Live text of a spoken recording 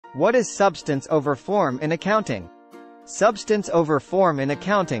What is substance over form in accounting? Substance over form in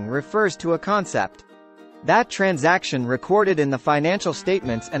accounting refers to a concept. That transaction recorded in the financial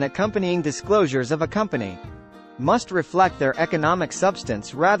statements and accompanying disclosures of a company must reflect their economic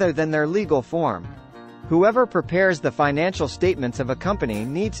substance rather than their legal form. Whoever prepares the financial statements of a company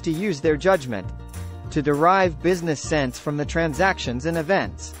needs to use their judgment to derive business sense from the transactions and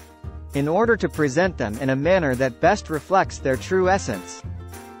events, in order to present them in a manner that best reflects their true essence.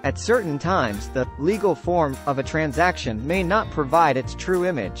 At certain times, the legal form of a transaction may not provide its true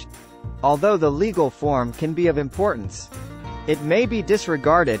image. Although the legal form can be of importance, it may be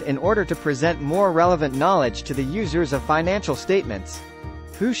disregarded in order to present more relevant knowledge to the users of financial statements,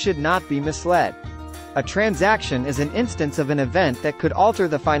 who should not be misled. A transaction is an instance of an event that could alter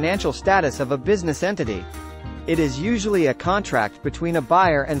the financial status of a business entity. It is usually a contract between a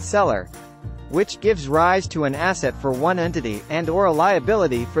buyer and seller, which gives rise to an asset for one entity and/or a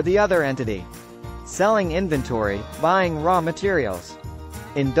liability for the other entity. Selling inventory, buying raw materials,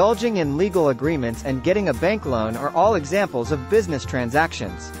 indulging in legal agreements and getting a bank loan are all examples of business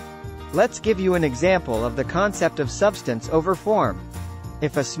transactions. Let's give you an example of the concept of substance over form.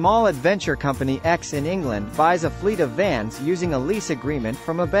 If a small adventure company X in England buys a fleet of vans using a lease agreement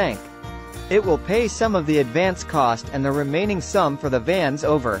from a bank, it will pay some of the advance cost and the remaining sum for the vans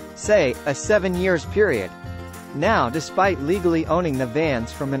over, say, a 7 years period. Now, despite legally owning the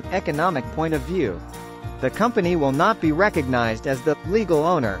vans from an economic point of view, the company will not be recognized as the legal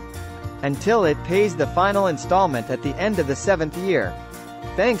owner until it pays the final installment at the end of the 7th year.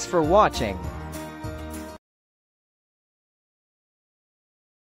 Thanks for watching.